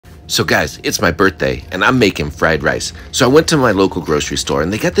So guys, it's my birthday and I'm making fried rice. So I went to my local grocery store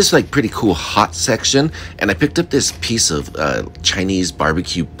and they got this like pretty cool hot section, and I picked up this piece of Chinese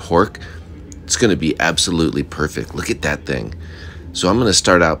barbecue pork. It's gonna be absolutely perfect. Look at that thing. So I'm gonna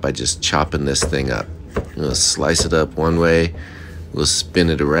start out by just chopping this thing up. I'm gonna slice it up one way, we'll spin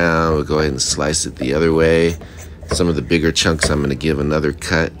it around, we'll go ahead and slice it the other way. Some of the bigger chunks I'm gonna give another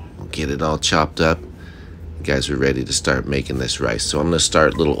cut. We'll get it all chopped up. You guys are ready to start making this rice. So I'm gonna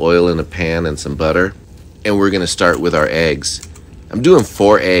start a little oil in a pan and some butter, and we're gonna start with our eggs. I'm doing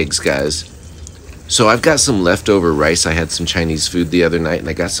 4 eggs, guys. So I've got some leftover rice. I had some Chinese food the other night and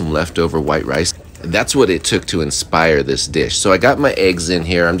I got some leftover white rice. That's what it took to inspire this dish. So I got my eggs in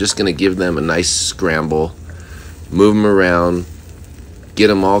here. I'm just gonna give them a nice scramble, move them around, get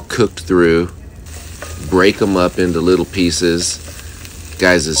them all cooked through, break them up into little pieces.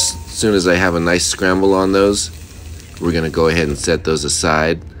 Guys, as soon as I have a nice scramble on those, we're gonna go ahead and set those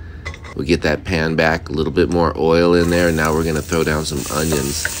aside. We'll get that pan back, a little bit more oil in there. Now we're gonna throw down some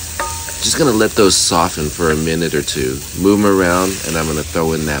onions. Just gonna let those soften for a minute or two. Move them around, and I'm gonna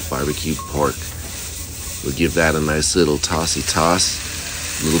throw in that barbecue pork. We'll give that a nice little tossy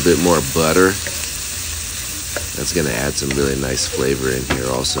toss. A little bit more butter. That's gonna add some really nice flavor in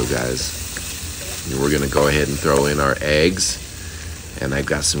here also, guys. And we're gonna go ahead and throw in our eggs. And I've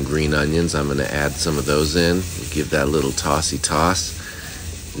got some green onions. I'm gonna add some of those in. We'll give that a little tossy toss.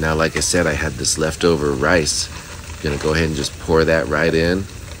 Now, like I said, I had this leftover rice. I'm gonna go ahead and just pour that right in.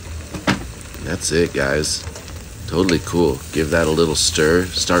 And that's it, guys. Totally cool. Give that a little stir.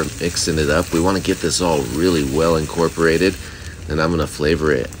 Start mixing it up. We want to get this all really well incorporated. Then I'm gonna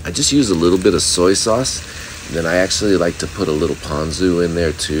flavor it. I just use a little bit of soy sauce. And then I actually like to put a little ponzu in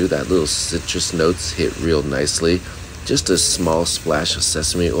there too. That little citrus notes hit real nicely. Just a small splash of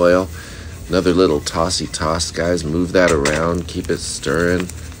sesame oil. Another little tossy toss, guys. Move that around, keep it stirring.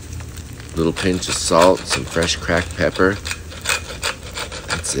 Little pinch of salt, some fresh cracked pepper.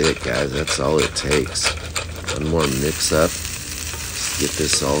 That's it, guys. That's all it takes. One more mix up. Just get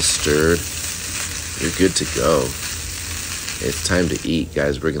this all stirred. You're good to go. It's time to eat,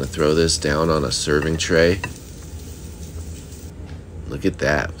 guys. We're gonna throw this down on a serving tray. Look at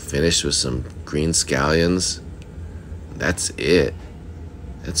that. Finished with some green scallions. That's it.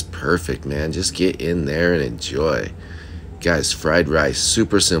 That's perfect, man. Just get in there and enjoy. Guys, fried rice,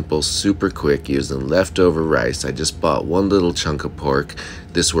 super simple, super quick, using leftover rice. I just bought one little chunk of pork.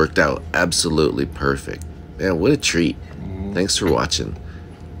 This worked out absolutely perfect. Man, what a treat. Thanks for watching.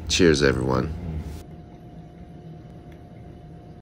 Cheers, everyone.